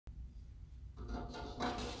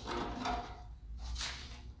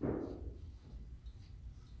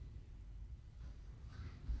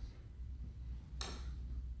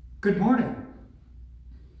Good morning.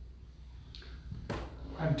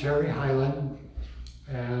 I'm Terry Hyland,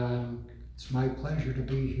 and it's my pleasure to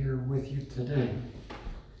be here with you today.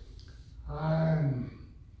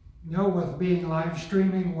 With being live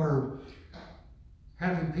streaming, we're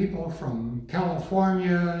having people from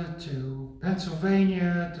California to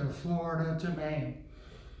Pennsylvania to Florida to Maine,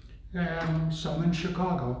 and some in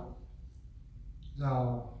Chicago.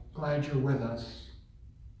 So glad you're with us.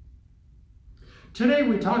 Today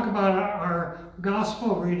we talk about our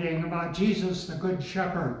gospel reading about Jesus, the Good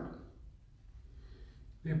Shepherd.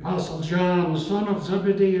 The Apostle John, son of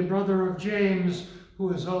Zebedee and brother of James,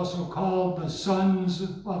 who is also called the Sons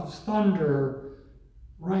of Thunder,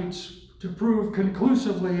 writes to prove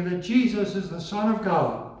conclusively that Jesus is the Son of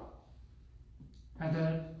God, and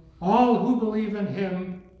that all who believe in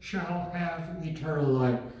him shall have eternal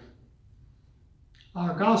life.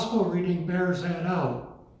 Our gospel reading bears that out.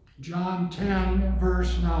 John 10,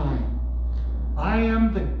 verse 9. I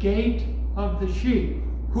am the gate of the sheep.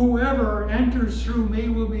 Whoever enters through me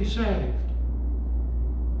will be saved.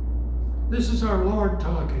 This is our Lord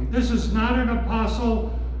talking. This is not an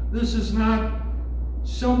apostle. This is not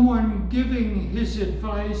someone giving his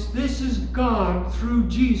advice. This is God through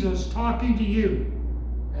Jesus talking to you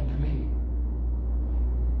and to me.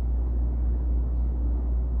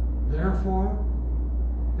 Therefore,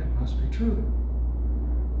 it must be true.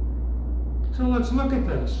 So let's look at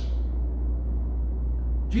this.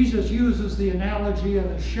 Jesus uses the analogy of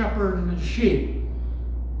the shepherd and the sheep.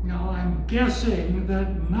 Now, I'm guessing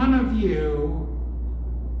that none of you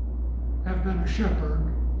have been a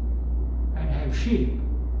shepherd and have sheep.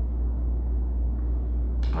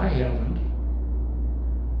 I haven't.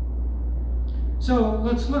 So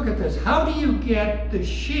let's look at this. How do you get the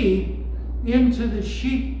sheep into the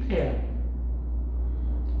sheep pen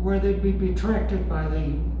where they'd be attracted by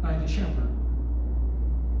the shepherd?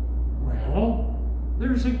 Well,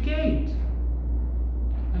 there's a gate.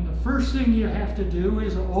 And the first thing you have to do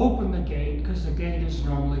is open the gate, because the gate is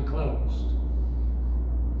normally closed.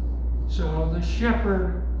 So the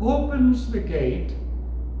shepherd opens the gate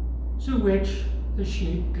through which the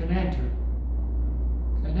sheep can enter.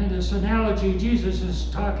 And in this analogy, Jesus is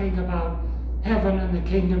talking about heaven and the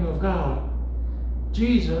kingdom of God.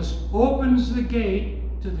 Jesus opens the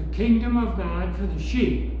gate to the kingdom of God for the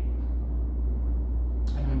sheep.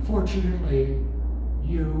 And unfortunately,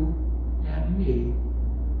 you and me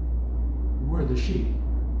were the sheep.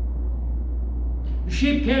 The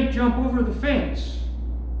sheep can't jump over the fence.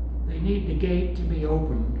 They need the gate to be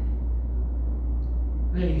opened.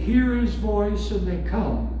 They hear his voice and they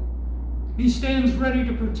come. He stands ready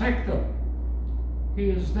to protect them. He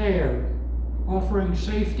is there, offering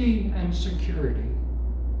safety and security.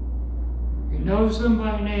 He knows them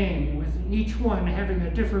by name, with each one having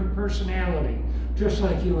a different personality, just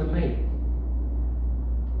like you and me.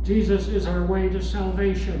 Jesus is our way to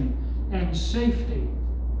salvation and safety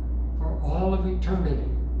for all of eternity.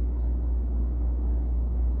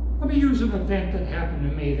 Let me use an event that happened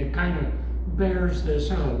to me that kind of bears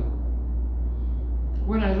this out.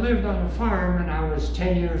 When I lived on a farm and I was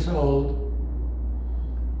 10 years old,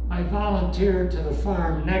 I volunteered to the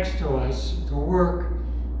farm next to us to work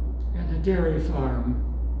at the dairy farm.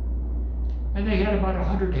 And they had about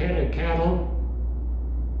 100 head of cattle,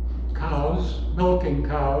 cows, milking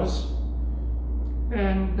cows,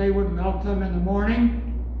 and they would milk them in the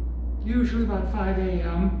morning, usually about 5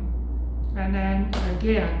 a.m., and then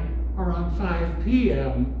again around 5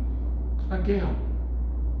 p.m. again.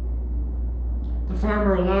 The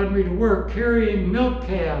farmer allowed me to work carrying milk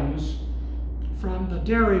cans from the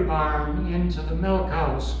dairy barn into the milk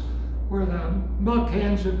house, where the milk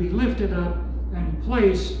cans would be lifted up and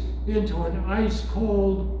placed into an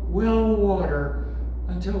ice-cold well water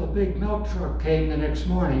until a big milk truck came the next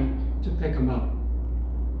morning to pick them up.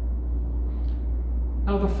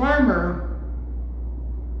 Now the farmer,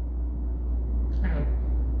 at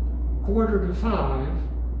 4:45,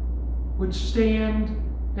 would stand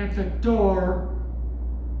at the door,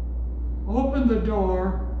 open the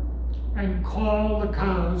door, and call the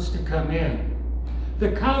cows to come in.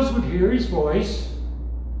 The cows would hear his voice,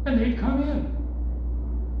 and they'd come in.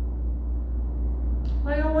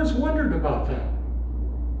 I always wondered about that.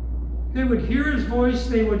 They would hear his voice,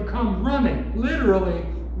 they would come running, literally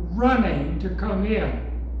running to come in.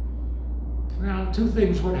 Well, two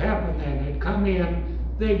things would happen then. They'd come in,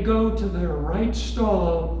 they'd go to their right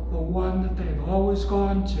stall, the one that they've always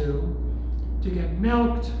gone to get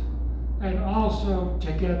milked, and also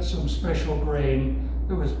to get some special grain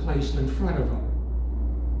that was placed in front of them.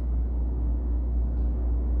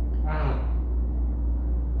 Wow.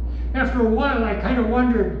 After a while, I kind of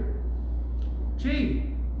wondered,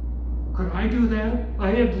 gee, Could I do that?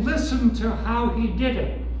 I had listened to how he did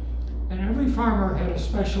it. And every farmer had a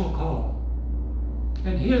special call.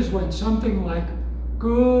 And his went something like,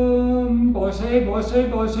 "Come, bosse, bosse,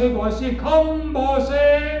 bosse, bosse, come,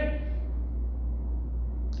 bosse."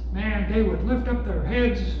 Man, they would lift up their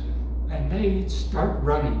heads and they'd start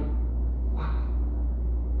running. Wow.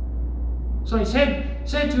 So I said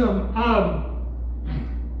to him,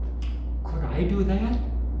 could I do that?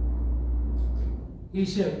 He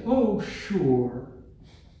said, "Oh, sure.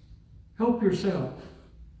 Help yourself."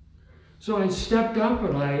 So I stepped up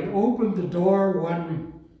and I opened the door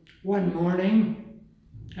one morning,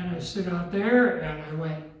 and I stood out there and I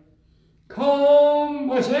went, "Come,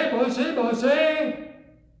 bosse, bosse, bosse."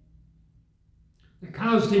 The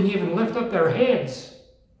cows didn't even lift up their heads.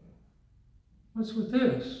 What's with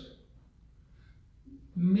this?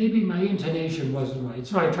 Maybe my intonation wasn't right,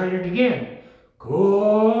 so I tried it again.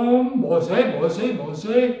 "Come, bosse, bosse,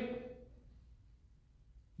 bosse."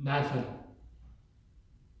 Nothing.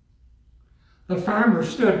 The farmer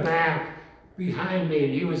stood back behind me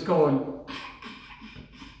and he was going, I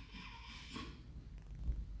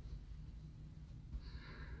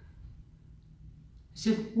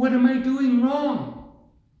said, "What am I doing wrong?"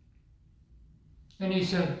 And he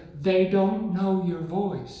said, "They don't know your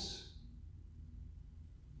voice."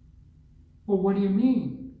 Well, what do you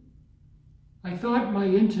mean? I thought my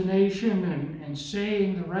intonation and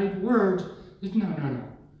saying the right words, no.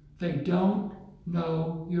 They don't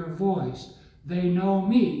know your voice. They know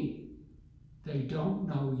me. They don't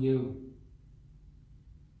know you.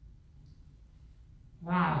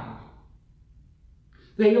 Wow.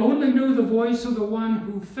 They only knew the voice of the one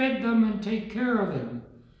who fed them and take care of them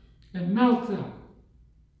and milk them.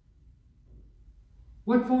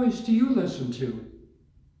 What voice do you listen to?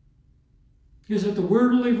 Is it the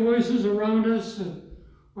worldly voices around us,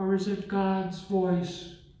 or is it God's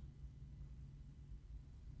voice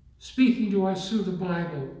speaking to us through the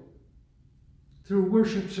Bible, through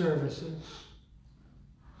worship services,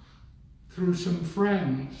 through some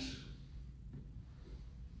friends?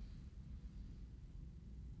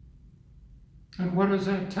 And what is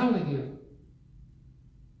that telling you?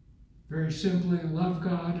 Very simply, love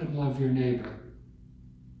God and love your neighbor.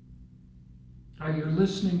 Are you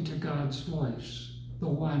listening to God's voice, the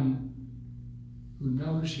one who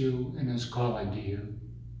knows you and is calling to you?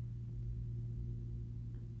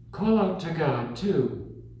 Call out to God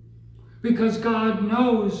too, because God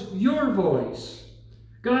knows your voice.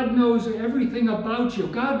 God knows everything about you.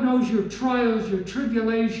 God knows your trials, your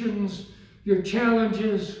tribulations, your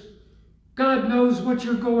challenges. God knows what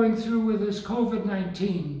you're going through with this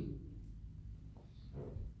COVID-19.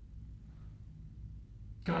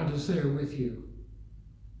 God is there with you.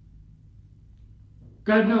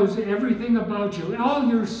 God knows everything about you. All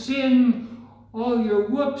your sin, all your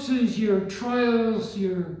whoopses, your trials,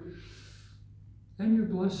 and your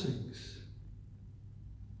blessings.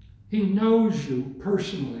 He knows you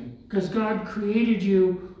personally because God created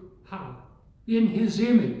you how? In His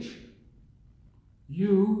image.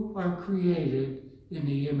 You are created in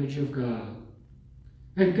the image of God.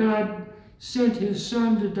 And God sent His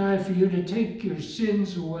Son to die for you, to take your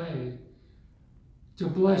sins away, to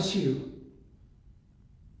bless you,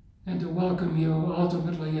 and to welcome you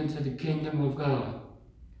ultimately into the kingdom of God.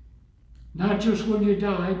 Not just when you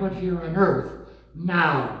die, but here on earth,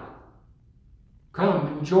 now. Come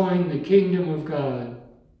and join the kingdom of God.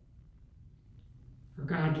 For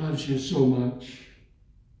God loves you so much.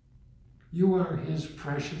 You are His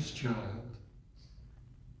precious child.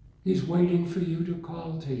 He's waiting for you to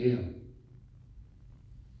call to Him,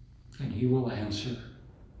 and He will answer.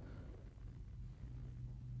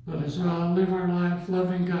 Let us all live our life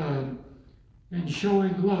loving God and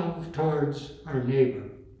showing love towards our neighbor.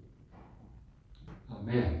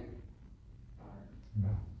 Amen.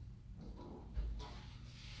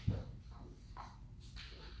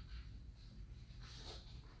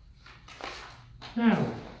 Now,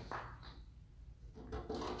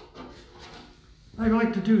 I'd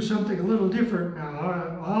like to do something a little different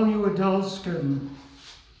now. All you adults can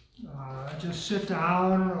just sit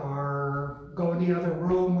down or go in the other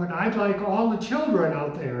room. And I'd like all the children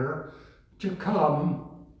out there to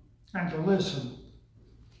come and to listen,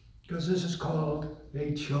 because this is called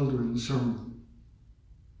a children's sermon.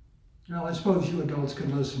 Now, I suppose you adults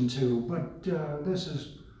can listen too, but this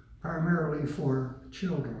is primarily for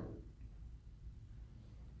children.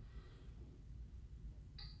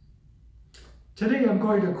 Today I'm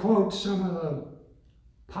going to quote some of the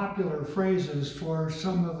popular phrases for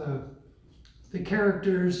some of the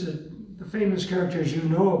characters, the famous characters you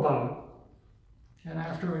know about. And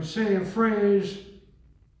after I say a phrase,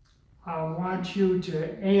 I want you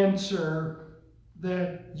to answer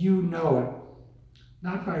that you know it.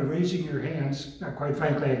 Not by raising your hands. Quite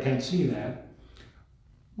frankly, I can't see that.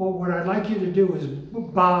 But what I'd like you to do is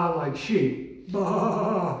baa like sheep.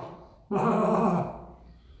 Baa, baa.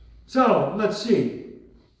 So, let's see.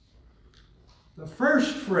 The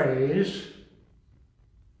first phrase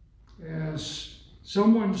is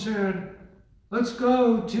someone said, let's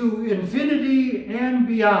go to infinity and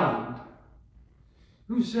beyond.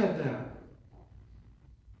 Who said that?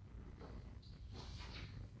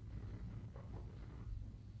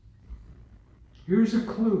 Here's a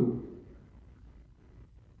clue.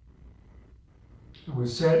 It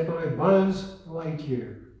was said by Buzz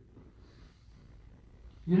Lightyear.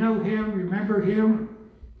 You know him? Remember him?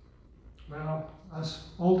 Well, us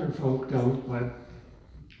older folk don't, but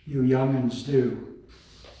you young'uns do.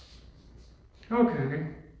 Okay.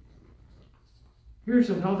 Here's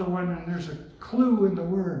another one, and there's a clue in the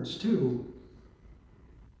words, too.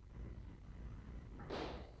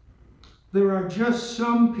 There are just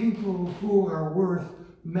some people who are worth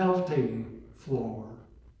melting for.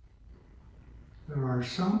 There are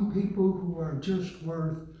some people who are just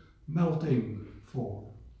worth melting for.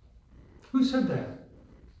 Who said that?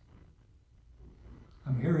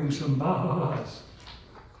 I'm hearing some bahs.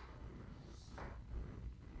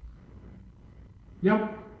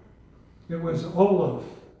 Yep, it was Olaf.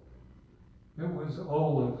 It was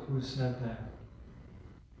Olaf who said that.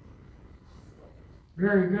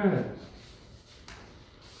 Very good.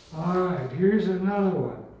 All right, here's another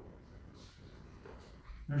one.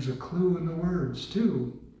 There's a clue in the words,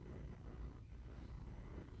 too.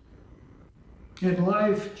 In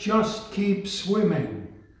life, just keep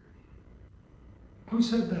swimming. Who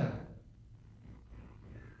said that?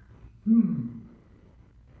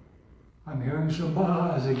 I'm hearing some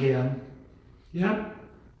bahs again. Yep.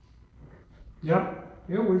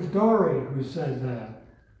 It was Dory who said that.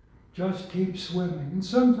 Just keep swimming. And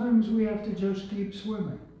sometimes we have to just keep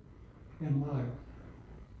swimming in life.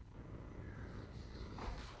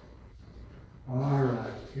 All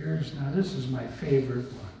right, now this is my favorite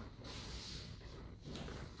one.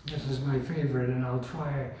 This is my favorite, and I'll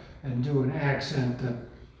try and do an accent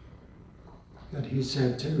that he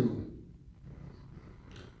said too.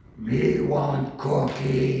 Me want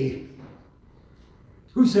cookie.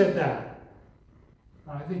 Who said that?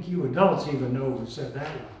 I think you adults even know who said that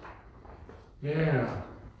one. Yeah,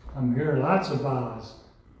 I'm hearing lots of bahs.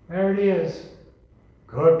 There it is.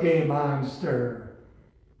 Cookie Monster.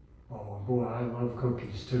 Oh boy, I love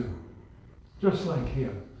cookies too. Just like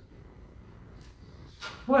him.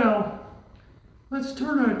 Well, let's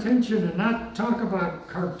turn our attention and not talk about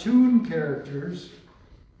cartoon characters.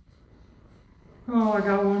 Oh, I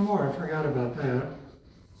got one more. I forgot about that.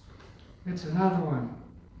 It's another one.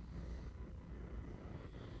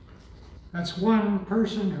 That's one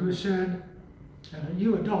person who said, and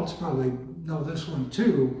you adults probably know this one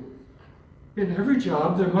too, in every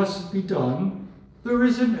job there must be done, there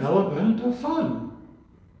is an element of fun.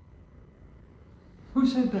 Who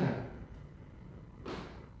said that?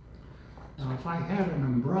 Now, if I had an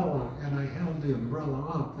umbrella and I held the umbrella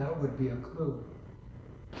up, that would be a clue.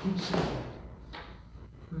 Who said that?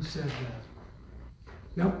 Who said that?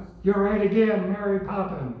 Yep, you're right again, Mary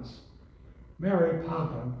Poppins. Mary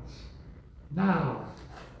Poppins. Now,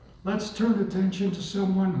 let's turn attention to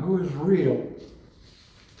someone who is real.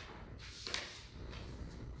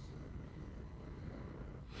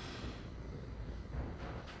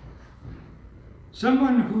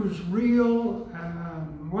 Someone who's real,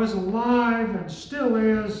 was alive and still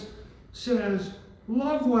is, says,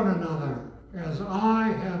 love one another as I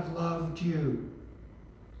have loved you.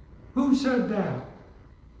 Who said that?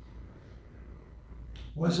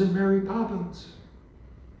 Wasn't Mary Poppins.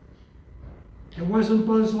 It wasn't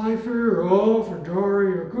Buzz Lightyear or Olaf or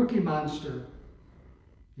Dory or Cookie Monster.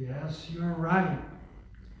 Yes, you're right.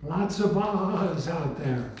 Lots of bahs out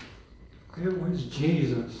there. It was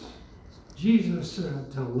Jesus. Jesus said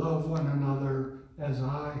to love one another as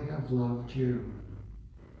I have loved you.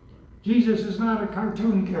 Jesus is not a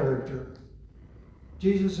cartoon character.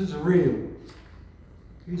 Jesus is real.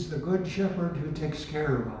 He's the good shepherd who takes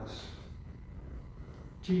care of us.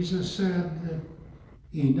 Jesus said that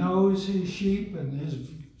he knows his sheep and his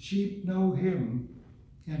sheep know him,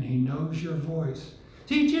 and he knows your voice.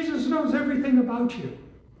 See, Jesus knows everything about you,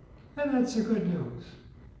 and that's the good news.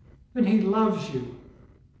 And he loves you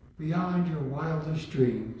beyond your wildest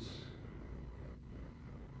dreams.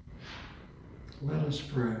 Let us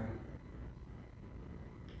pray.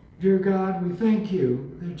 Dear God, we thank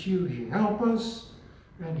you that you help us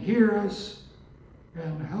and hear us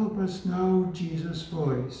and help us know Jesus'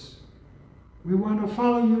 voice. We want to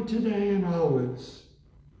follow you today and always.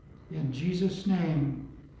 In Jesus' name,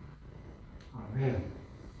 amen.